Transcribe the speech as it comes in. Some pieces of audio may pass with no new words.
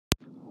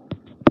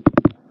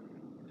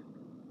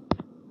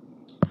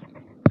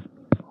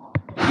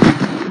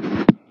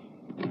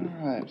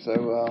right,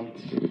 so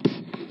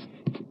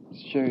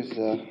shows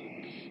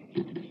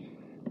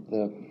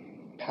the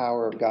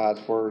power of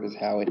God's Word is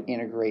how it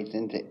integrates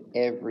into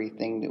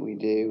everything that we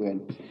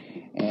do,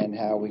 and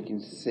how we can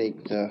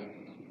seek the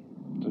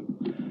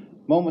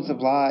moments of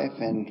life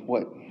and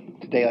what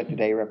today like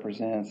today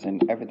represents,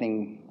 and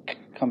everything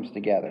comes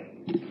together.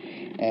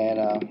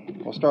 And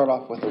we'll start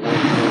off with a word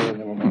of prayer, and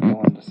then we're going to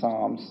go into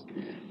Psalms.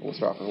 We'll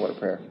start off with a word of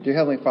prayer. Dear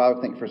Heavenly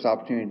Father, thank you for this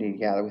opportunity to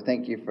gather. We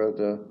thank you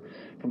for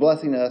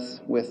blessing us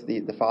with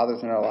the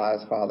fathers in our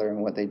lives, Father,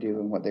 and what they do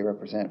and what they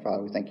represent,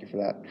 Father. We thank you for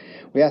that.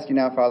 We ask you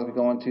now, Father, we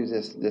go into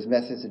this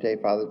message today,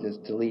 Father,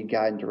 just to lead,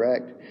 guide, and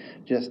direct,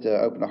 just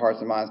to open the hearts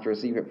and minds to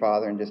receive it,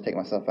 Father, and just take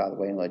myself out of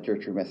the way and let your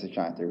true message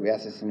shine through. We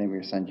ask this in the name of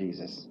your Son,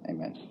 Jesus.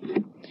 Amen.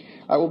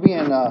 All right, we'll be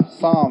in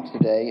Psalms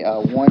today,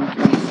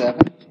 127.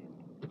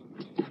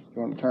 If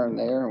you want to turn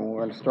there, and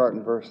we're going to start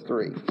in verse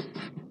 3.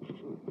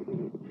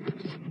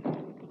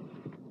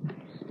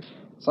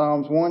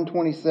 Psalms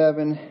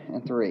 127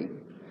 and 3.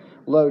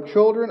 Lo,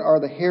 children are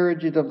the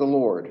heritage of the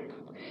Lord,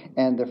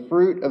 and the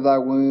fruit of thy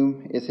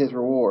womb is his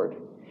reward.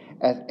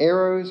 As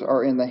arrows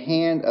are in the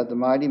hand of the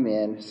mighty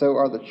men, so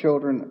are the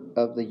children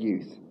of the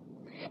youth.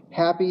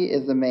 Happy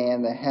is the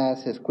man that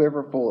has his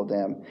quiver full of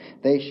them.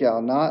 They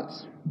shall not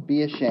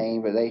be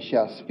ashamed, but they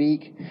shall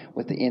speak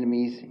with the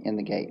enemies in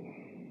the gate.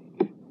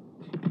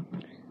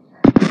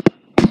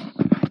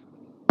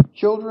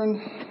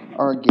 Children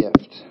are a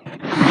gift.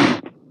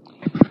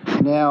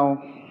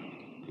 Now,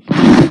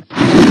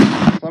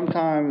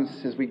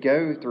 sometimes as we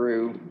go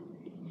through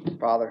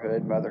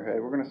fatherhood,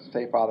 motherhood, we're going to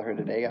say fatherhood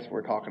today, that's what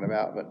we're talking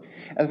about, but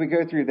as we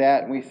go through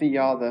that, and we see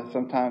all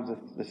sometimes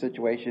the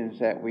situations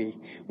that we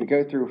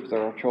go through with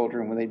our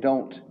children when they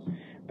don't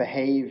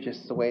behave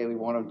just the way we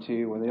want them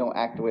to, when they don't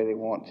act the way they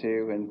want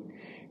to,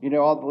 and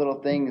all the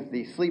little things,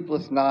 the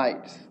sleepless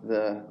nights,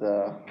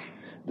 the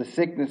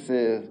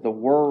sicknesses, the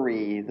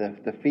worry,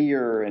 the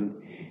fear, and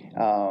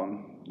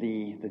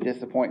the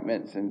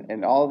disappointments,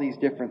 and all these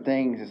different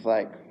things. It's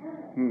like,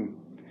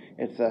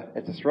 it's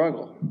a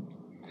struggle.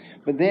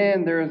 But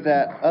then there's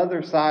that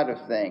other side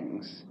of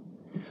things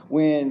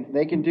when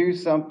they can do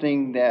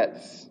something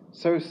that's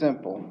so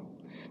simple.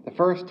 The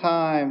first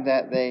time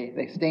that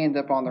they stand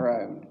up on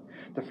their own,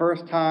 the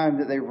first time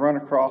that they run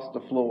across the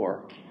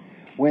floor,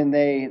 when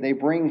they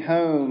bring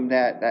home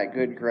that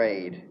good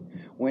grade,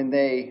 when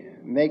they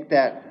make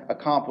that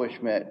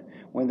accomplishment,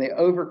 when they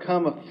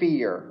overcome a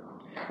fear,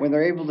 when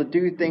they're able to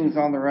do things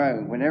on their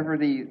own, whenever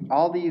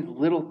all these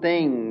little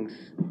things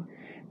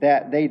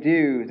that they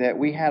do that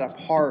we had a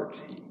part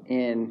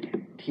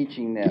in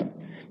teaching them,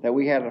 that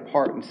we had a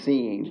part in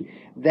seeing,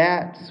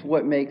 that's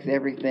what makes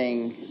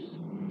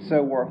everything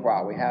so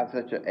worthwhile. We have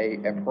such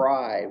a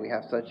pride, we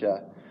have such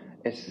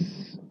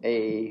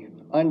a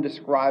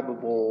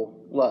undescribable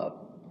love.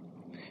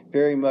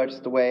 Very much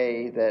the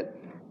way that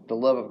the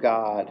love of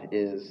God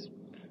is,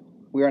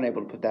 we aren't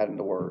able to put that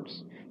into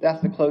words.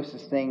 That's the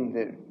closest thing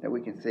that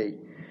we can see.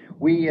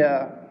 We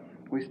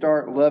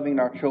start loving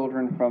our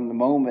children from the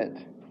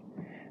moment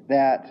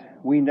that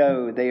we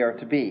know they are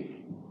to be.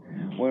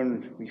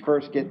 When we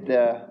first get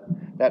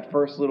that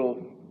first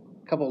little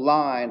couple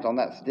lines on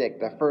that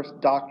stick, that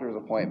first doctor's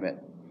appointment.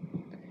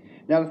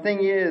 Now the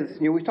thing is,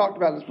 we've talked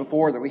about this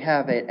before, that we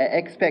have an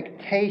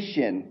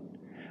expectation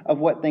of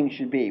what things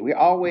should be. We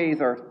always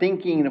are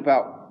thinking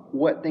about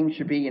what things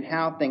should be and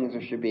how things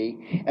should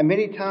be. And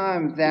many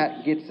times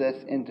that gets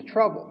us into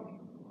trouble.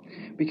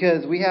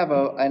 Because we have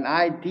an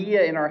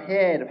idea in our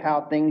head of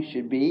how things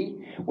should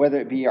be, whether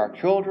it be our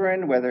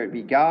children, whether it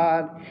be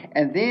God.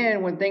 And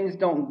then when things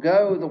don't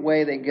go the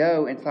way they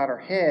go inside our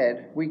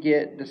head, we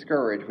get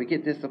discouraged, we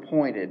get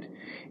disappointed,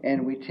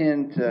 and we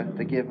tend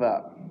to give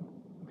up.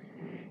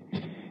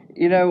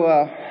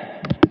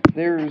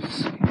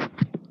 There's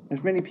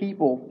many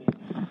people,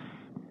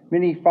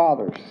 many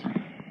fathers,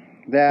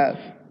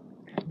 that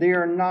they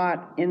are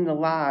not in the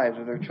lives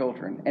of their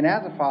children. And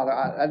as a father,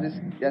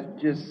 that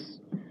just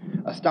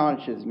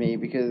astonishes me,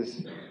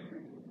 because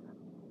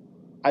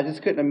I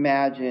just couldn't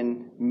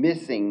imagine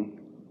missing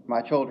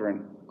my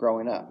children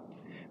growing up,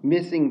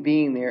 missing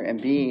being there and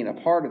being a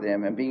part of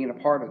them and being a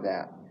part of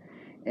that.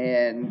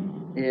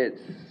 And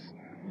it's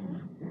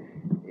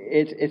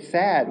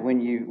sad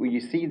when you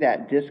see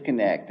that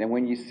disconnect, and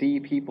when you see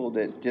people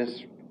that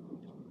just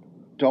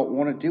don't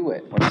want to do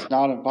it, when it's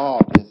not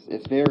involved.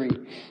 It's very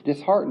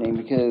disheartening,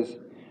 because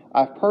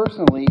I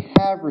personally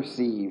have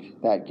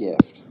received that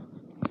gift.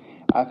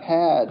 I've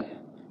had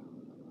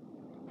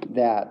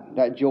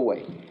that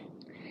joy.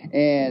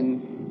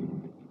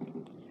 And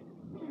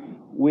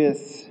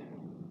with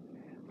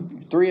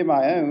 3 of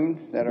my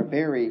own that are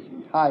very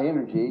high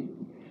energy,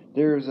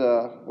 there's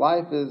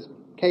life is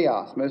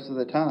chaos most of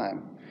the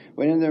time.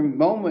 But in the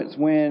moments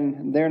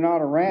when they're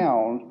not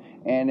around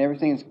and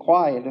everything's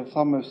quiet, it's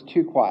almost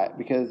too quiet,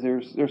 because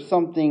there's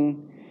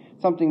something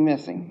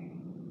missing.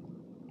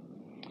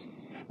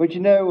 But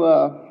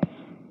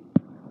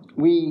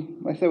we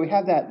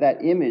have that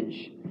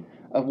image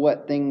of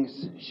what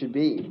things should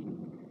be.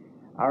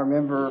 I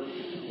remember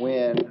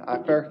when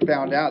I first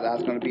found out that I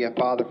was going to be a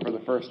father for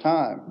the first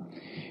time.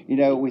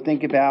 we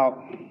think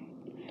about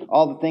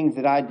all the things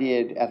that I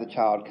did as a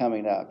child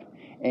coming up,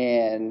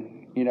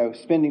 and,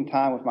 spending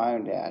time with my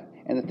own dad,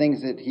 and the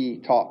things that he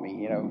taught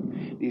me,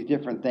 these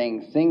different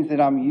things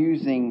that I'm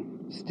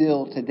using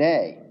still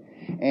today.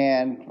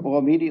 And,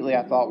 immediately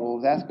I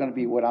thought, that's going to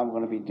be what I'm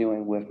going to be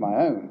doing with my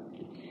own.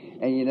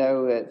 And,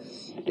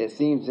 it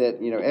seems that,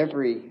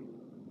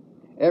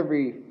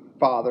 every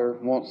father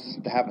wants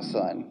to have a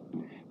son.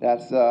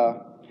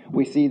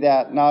 We see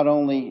that not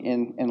only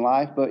in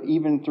life, but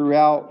even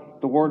throughout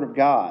the Word of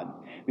God,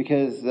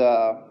 because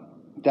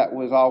that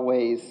was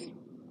always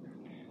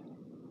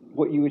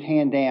what you would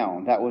hand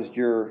down. That was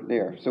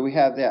there. So we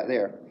have that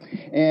there.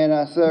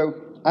 And so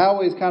I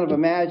always kind of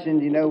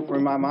imagined,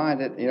 from my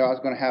mind that, I was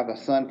going to have a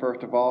son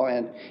first of all.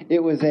 And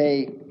it was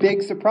a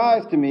big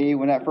surprise to me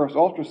when that first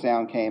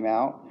ultrasound came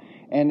out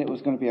and it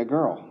was going to be a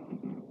girl.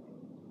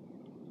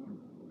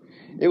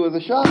 It was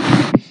a shock.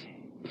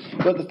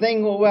 But the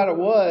thing about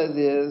it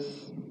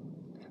is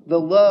the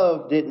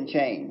love didn't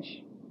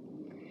change.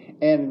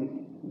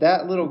 And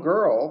that little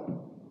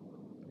girl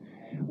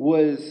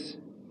was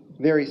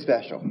very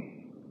special.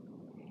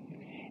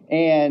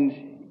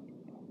 And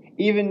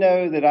even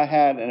though that I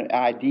had an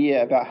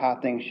idea about how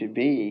things should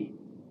be,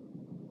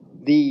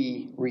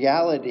 the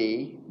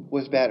reality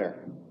was better.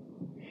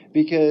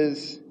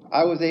 Because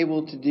I was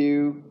able to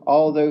do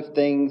all those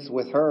things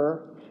with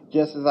her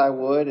just as I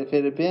would if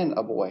it had been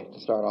a boy to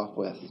start off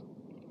with.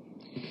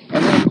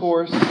 And then, of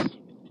course,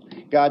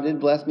 God did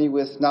bless me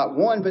with not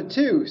one but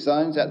two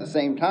sons at the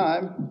same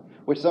time,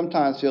 which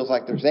sometimes feels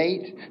like there's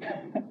 8.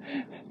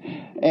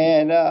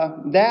 And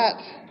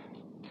that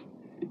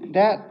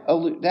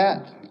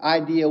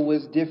idea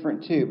was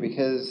different too,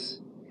 because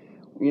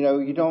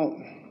you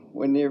don't,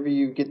 whenever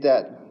you get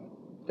that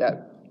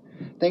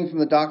thing from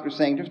the doctor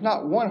saying there's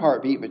not one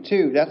heartbeat but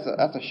 2, that's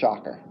a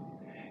shocker.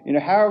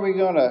 How are we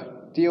going to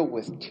deal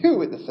with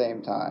 2 at the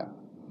same time?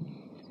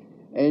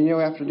 And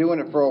after doing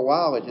it for a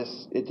while,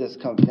 it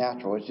just comes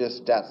natural. It's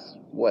just that's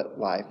what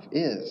life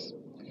is.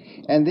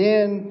 And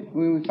then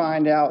when we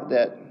find out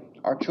that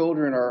our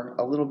children are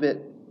a little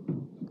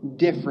bit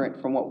different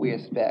from what we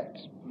expect,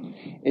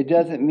 it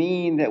doesn't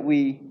mean that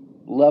we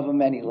love them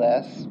any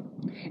less.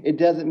 It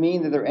doesn't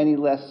mean that they're any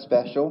less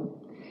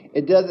special.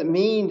 It doesn't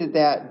mean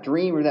that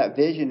dream or that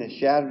vision is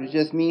shattered. It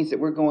just means that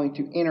we're going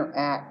to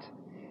interact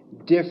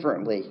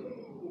differently,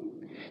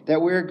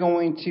 that we're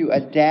going to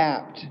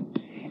adapt,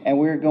 and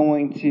we're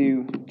going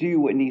to do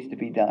what needs to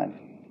be done.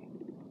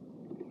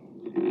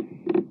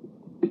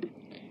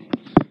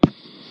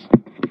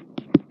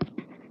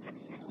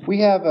 We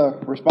have a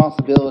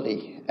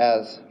responsibility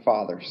as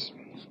fathers.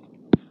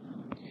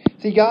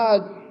 See,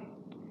 God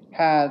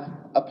has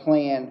a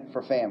plan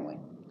for family.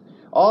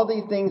 All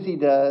these things He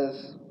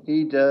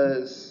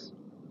does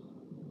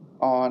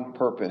on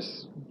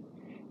purpose.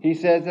 He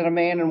says that a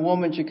man and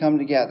woman should come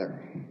together.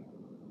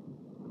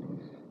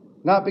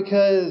 Not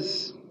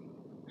because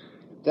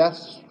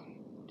that's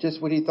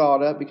just what He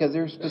thought of, because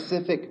there's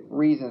specific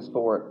reasons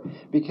for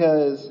it.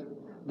 Because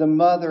the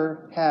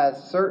mother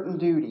has certain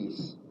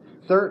duties,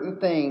 certain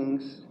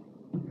things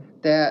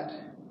that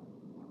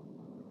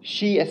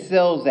she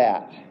excels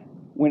at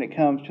when it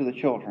comes to the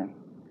children.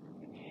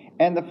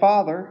 And the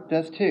father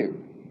does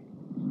too.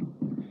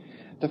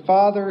 The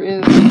father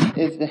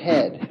is the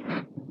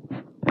head.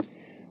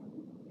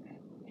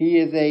 He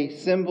is a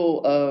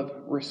symbol of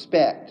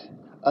respect,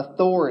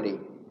 authority.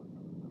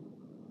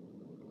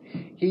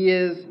 He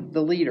is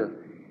the leader.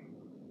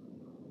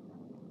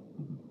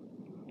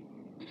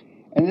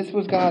 And this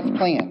was God's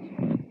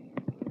plan,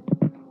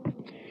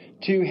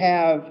 to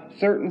have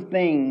certain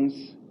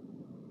things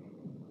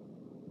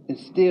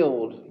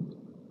instilled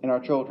in our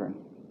children.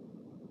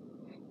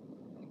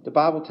 The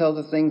Bible tells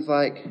us things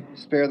like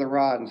spare the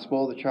rod and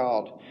spoil the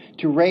child,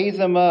 to raise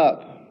them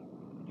up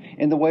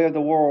in the way of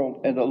the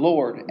world and the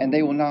Lord, and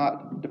they will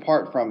not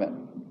depart from it.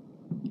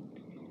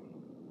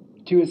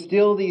 To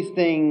instill these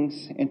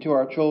things into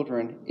our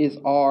children is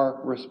our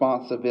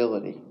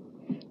responsibility.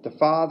 The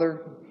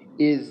father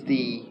is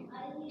the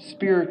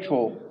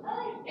spiritual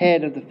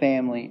head of the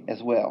family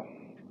as well.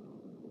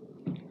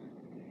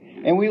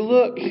 And we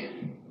look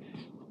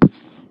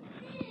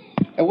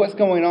at what's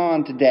going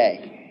on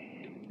today.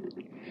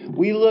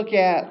 We look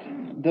at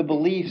the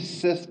belief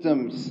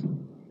systems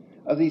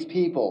of these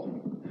people.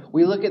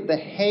 We look at the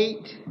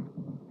hate.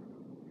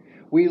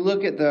 We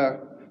look at the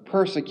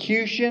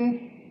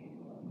persecution.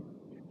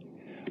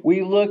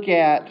 We look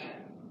at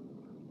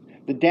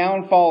the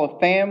downfall of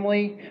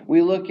family.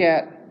 We look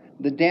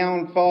at the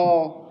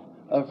downfall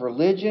of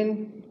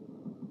religion.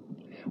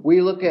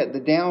 We look at the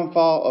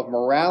downfall of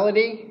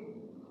morality.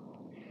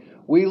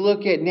 We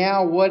look at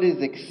now what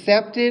is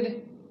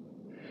accepted,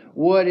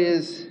 what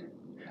is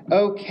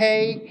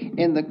okay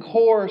in the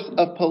course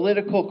of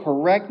political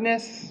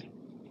correctness.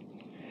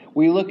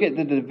 We look at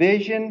the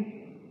division.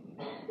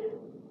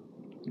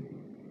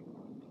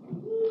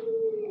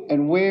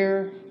 And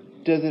where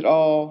does it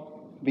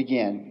all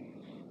begin?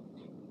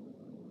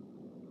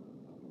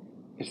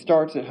 It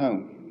starts at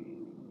home.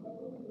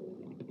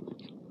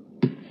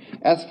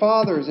 As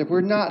fathers, if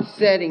we're not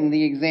setting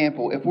the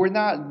example, if we're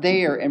not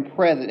there and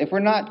present, if we're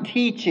not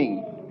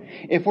teaching,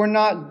 if we're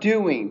not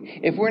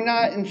doing, if we're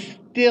not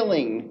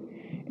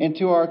instilling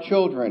into our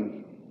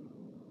children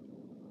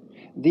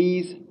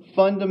these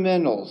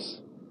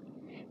fundamentals,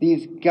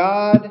 these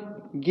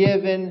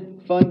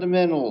God-given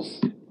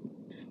fundamentals,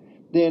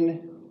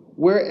 then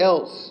where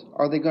else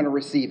are they going to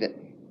receive it?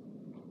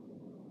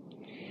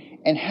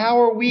 And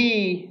how are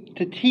we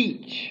to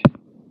teach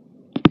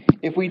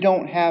if we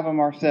don't have them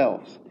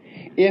ourselves?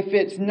 If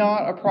it's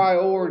not a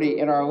priority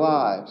in our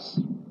lives?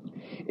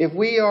 If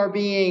we are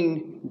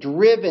being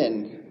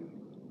driven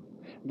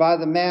by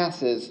the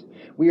masses,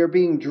 we are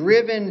being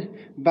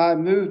driven by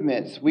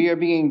movements, we are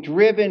being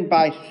driven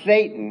by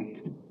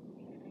Satan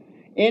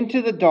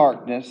into the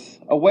darkness,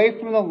 away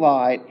from the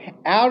light,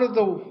 out of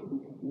the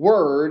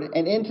Word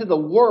and into the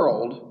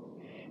world,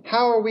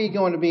 how are we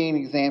going to be an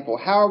example?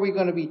 How are we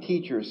going to be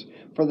teachers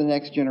for the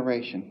next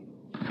generation?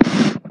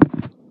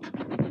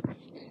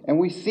 And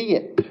we see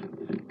it.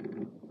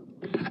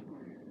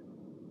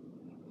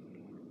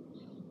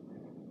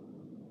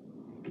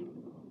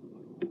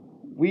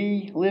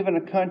 We live in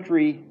a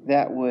country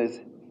that was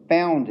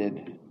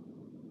founded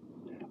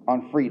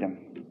on freedom.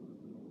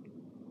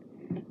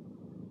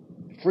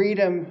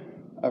 Freedom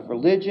of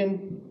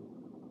religion,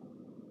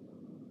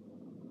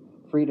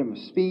 freedom of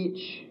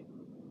speech,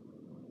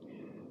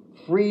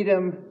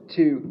 freedom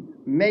to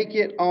make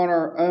it on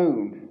our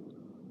own.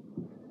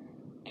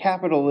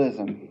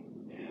 Capitalism.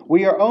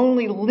 We are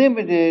only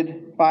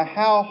limited by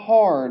how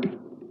hard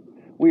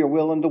we are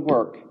willing to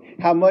work,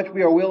 how much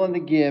we are willing to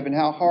give, and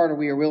how hard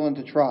we are willing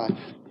to try.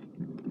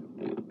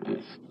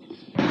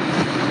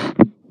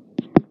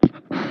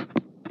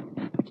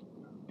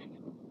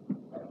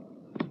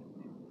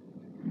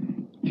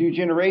 A few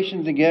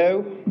generations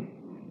ago,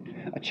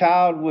 a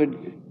child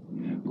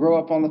would grow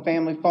up on the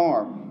family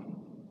farm.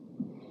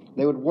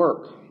 They would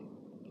work.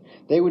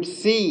 They would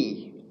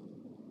see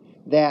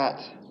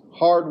that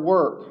hard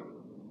work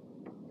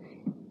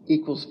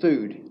equals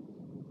food,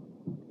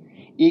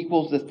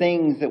 equals the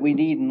things that we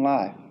need in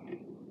life.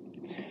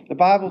 The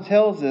Bible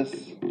tells us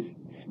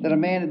that a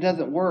man that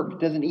doesn't work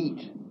doesn't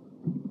eat.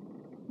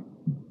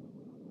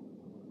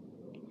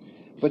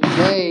 But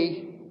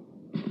today,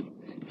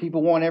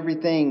 people want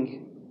everything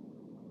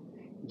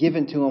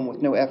given to them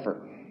with no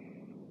effort.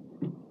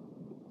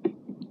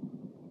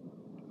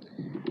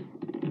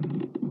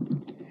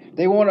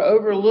 They want to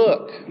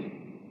overlook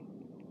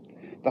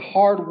the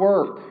hard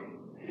work,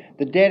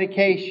 the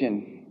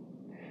dedication,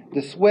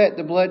 the sweat,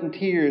 the blood, and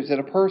tears that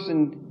a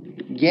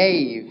person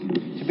gave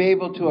to be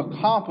able to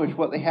accomplish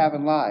what they have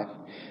in life.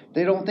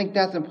 They don't think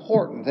that's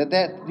important,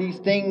 that these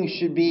things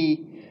should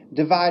be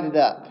divided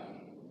up,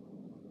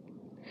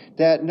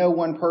 that no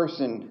one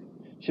person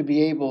should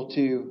be able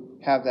to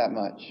have that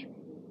much.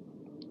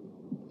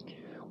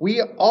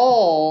 We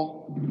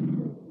all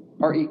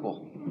are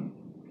equal.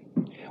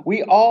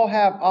 We all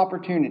have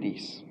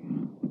opportunities.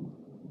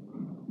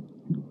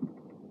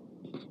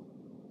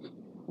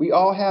 We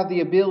all have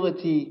the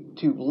ability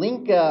to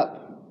link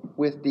up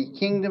with the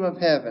kingdom of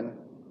heaven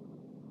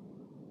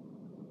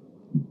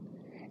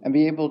and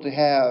be able to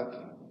have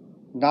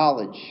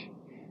knowledge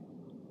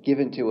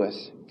given to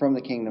us from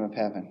the kingdom of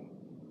heaven.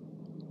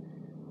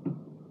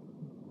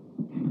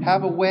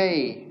 Have a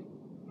way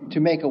to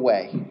make a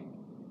way.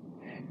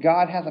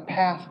 God has a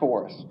path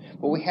for us,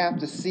 but we have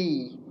to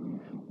see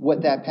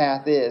what that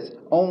path is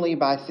only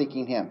by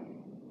seeking Him.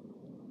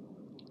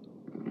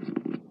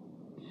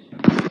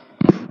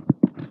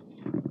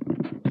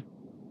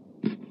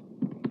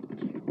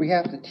 We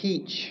have to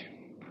teach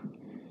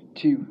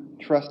to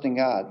trust in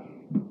God.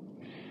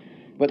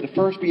 But to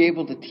first be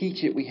able to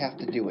teach it, we have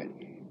to do it.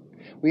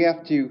 We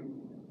have to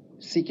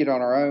seek it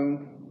on our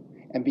own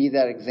and be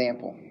that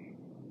example.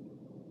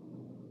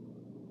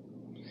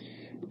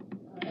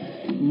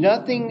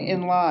 Nothing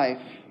in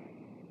life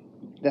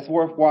that's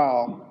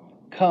worthwhile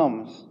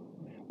comes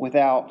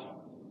without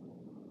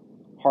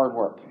hard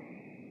work.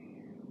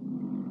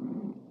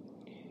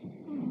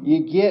 You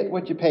get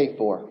what you pay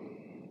for.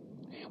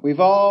 We've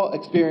all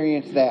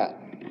experienced that.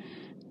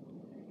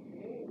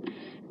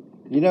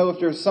 You know, if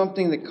there's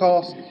something that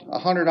costs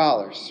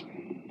 $100,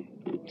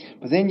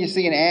 but then you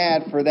see an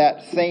ad for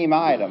that same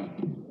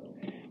item,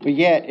 but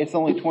yet it's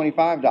only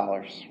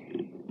 $25.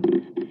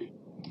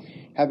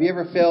 Have you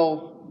ever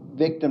fell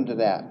victim to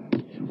that,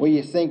 where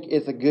you think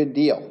it's a good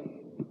deal,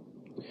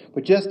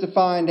 but just to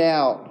find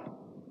out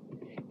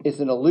it's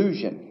an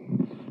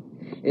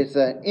illusion, it's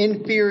an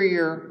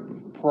inferior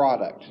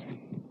product?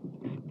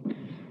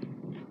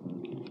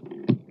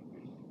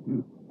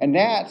 And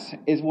that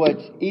is what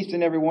each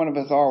and every one of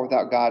us are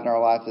without God in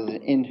our lives, is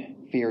an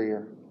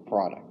inferior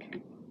product.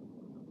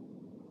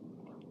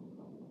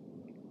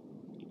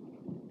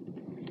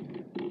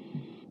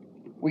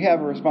 We have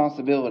a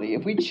responsibility.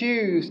 If we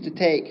choose to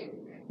take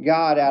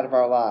God out of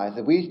our lives,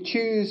 if we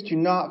choose to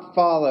not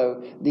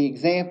follow the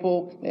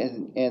example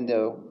and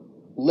the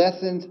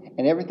lessons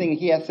and everything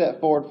He has set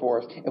forward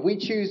for us, if we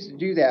choose to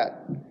do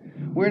that,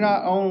 we're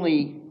not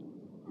only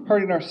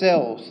hurting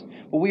ourselves,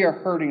 but we are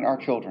hurting our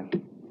children.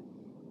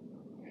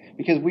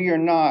 Because we are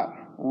not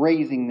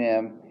raising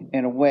them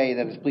in a way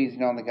that is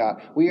pleasing unto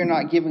God. We are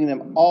not giving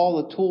them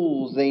all the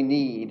tools they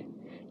need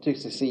to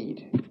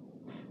succeed.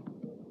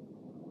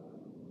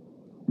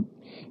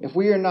 If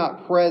we are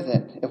not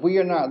present, if we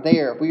are not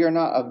there, if we are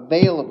not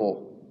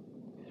available,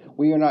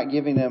 we are not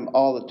giving them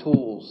all the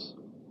tools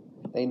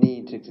they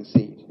need to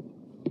succeed.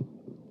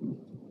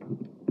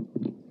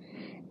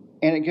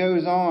 And it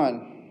goes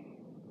on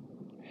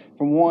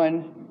from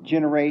one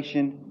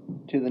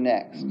generation to the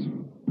next.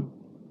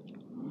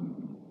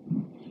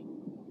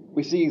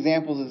 We see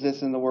examples of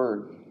this in the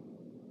Word.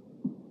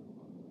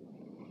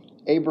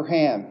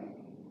 Abraham,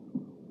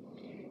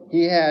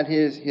 he had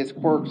his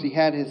quirks, he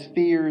had his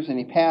fears, and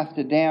he passed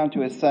it down to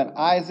his son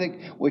Isaac,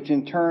 which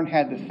in turn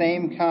had the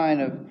same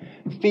kind of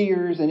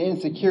fears and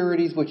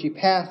insecurities, which he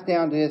passed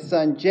down to his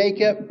son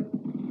Jacob,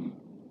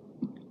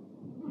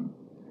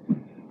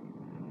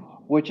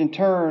 which in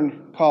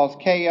turn caused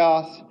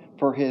chaos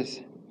for his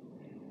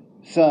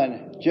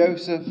son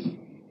Joseph.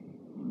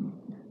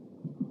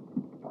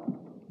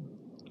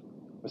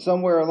 But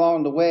somewhere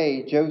along the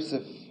way,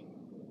 Joseph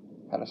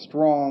had a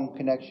strong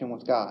connection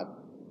with God,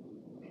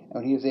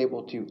 and he was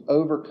able to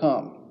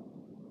overcome.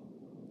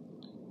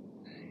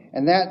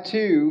 And that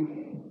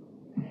too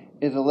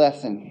is a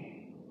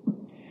lesson,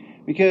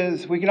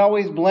 because we can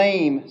always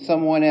blame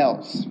someone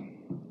else.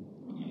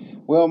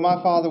 Well,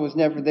 my father was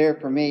never there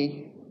for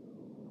me.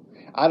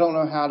 I don't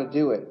know how to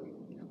do it.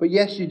 But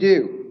yes, you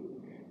do.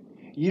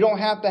 You don't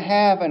have to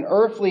have an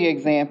earthly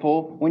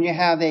example when you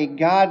have a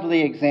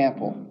godly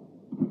example.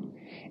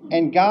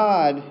 And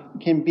God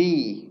can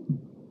be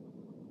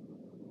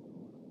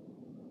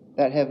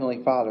that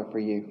Heavenly Father for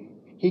you.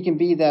 He can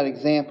be that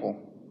example.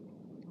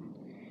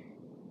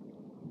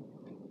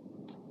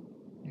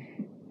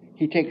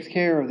 He takes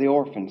care of the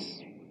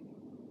orphans.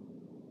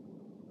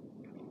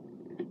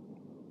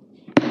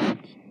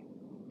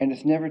 And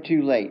it's never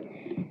too late.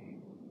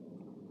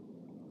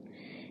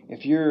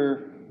 If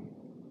you're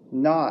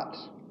not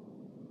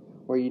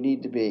where you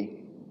need to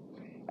be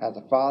as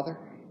a father,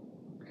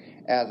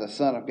 as a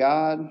son of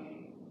God,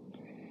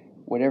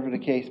 whatever the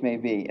case may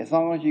be, as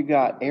long as you've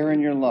got air in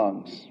your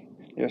lungs,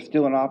 there's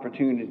still an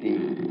opportunity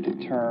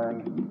to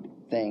turn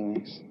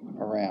things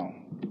around.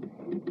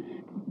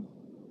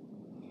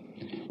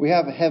 We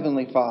have a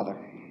Heavenly Father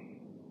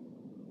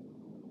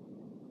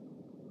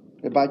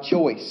that by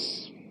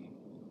choice,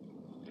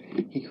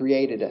 He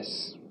created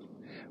us.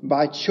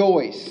 By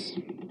choice,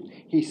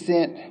 He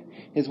sent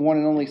His one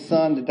and only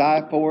Son to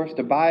die for us,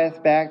 to buy us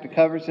back, to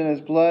cover us in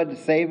His blood, to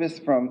save us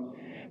from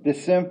the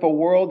sinful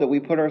world that we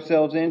put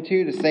ourselves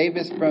into, to save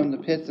us from the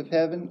pits of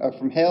heaven, or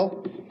from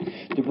hell,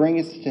 to bring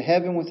us to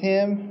heaven with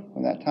Him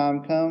when that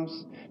time comes,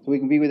 so we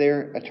can be with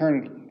there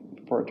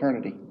for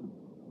eternity.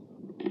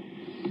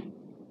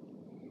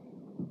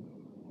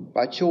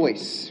 By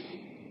choice,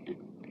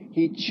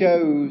 He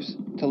chose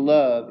to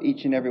love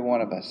each and every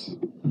one of us.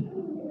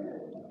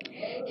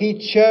 He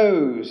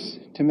chose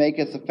to make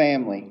us a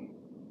family.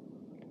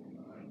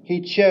 He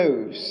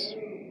chose.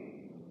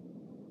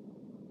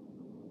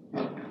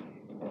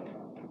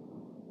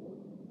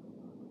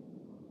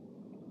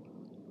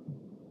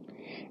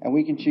 And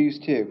we can choose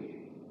too.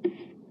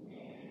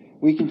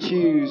 We can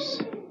choose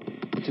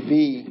to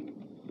be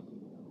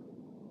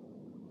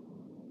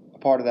a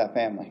part of that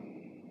family.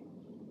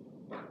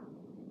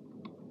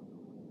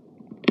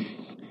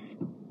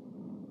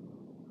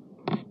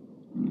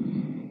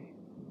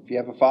 If you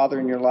have a father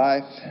in your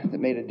life that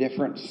made a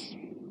difference,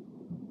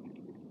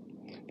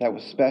 that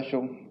was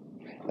special,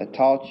 that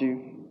taught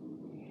you,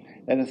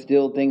 that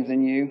instilled things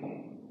in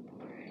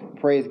you,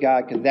 praise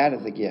God, because that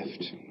is a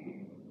gift.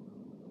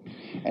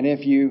 And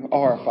if you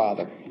are a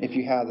father, if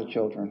you have the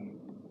children,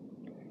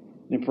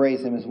 then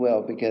praise Him as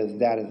well, because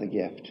that is a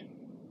gift.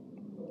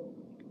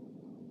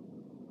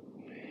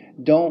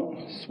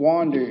 Don't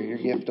squander your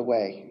gift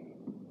away.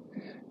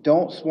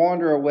 Don't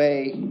squander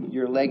away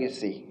your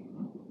legacy.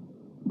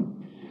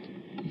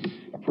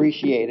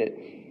 Appreciate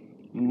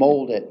it.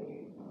 Mold it.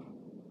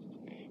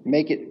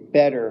 Make it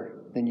better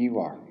than you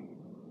are.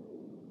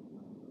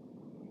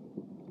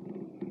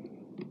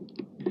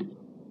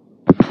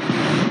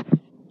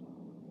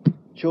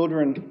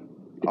 Children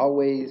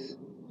always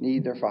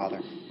need their father.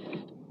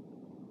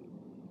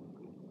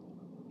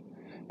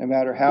 No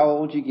matter how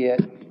old you get,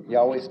 you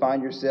always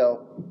find yourself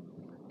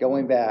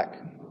going back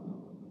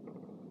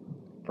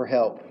for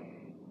help,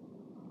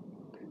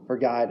 for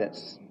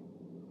guidance.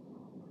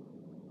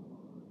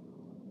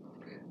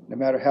 No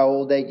matter how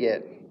old they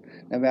get,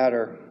 no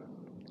matter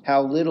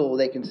how little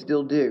they can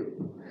still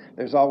do,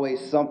 there's always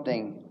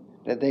something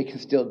that they can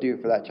still do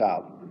for that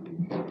child.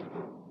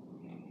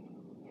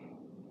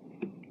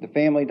 The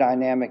family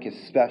dynamic is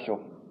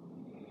special,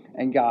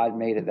 and God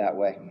made it that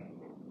way.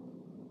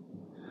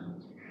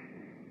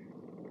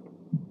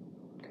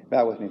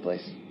 Bow with me,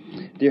 please.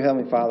 Dear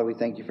Heavenly Father, we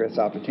thank You for this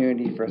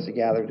opportunity for us to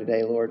gather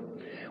today, Lord.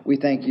 We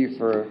thank You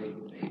for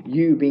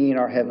You being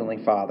our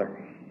Heavenly Father.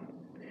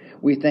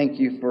 We thank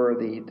you for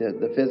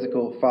the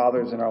physical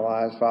fathers in our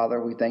lives,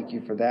 Father. We thank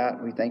you for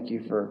that. We thank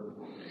you for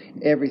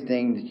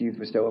everything that you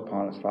bestow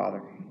upon us,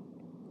 Father.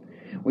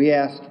 We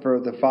ask for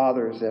the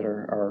fathers that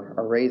are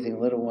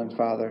raising little ones,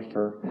 Father,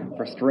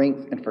 for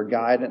strength and for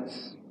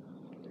guidance,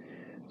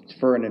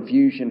 for an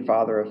infusion,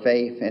 Father, of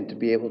faith, and to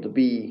be able to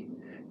be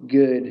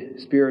good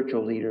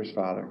spiritual leaders,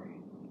 Father.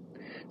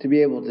 To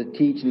be able to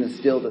teach and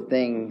instill the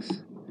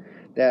things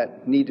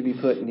that need to be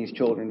put in these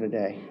children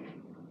today.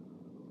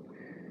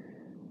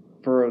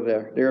 For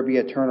there be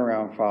a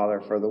turnaround,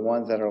 Father, for the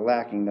ones that are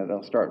lacking, that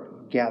they'll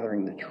start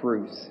gathering the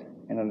truth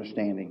and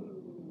understanding.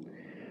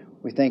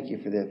 We thank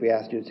you for this. We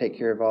ask you to take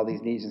care of all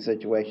these needs and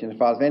situations.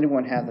 Father, if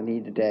anyone has a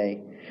need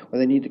today, where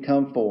they need to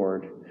come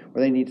forward,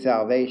 where they need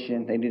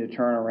salvation, they need to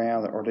turn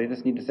around, or they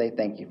just need to say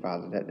thank you,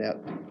 Father, that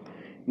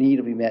need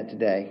will be met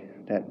today,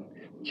 that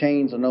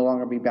chains will no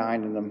longer be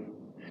binding them,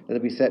 that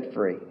they'll be set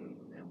free.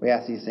 We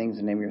ask these things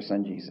in the name of your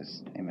Son,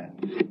 Jesus. Amen.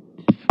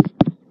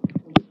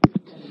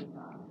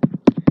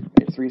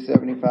 Page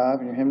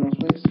 375 in your hymnals,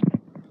 please.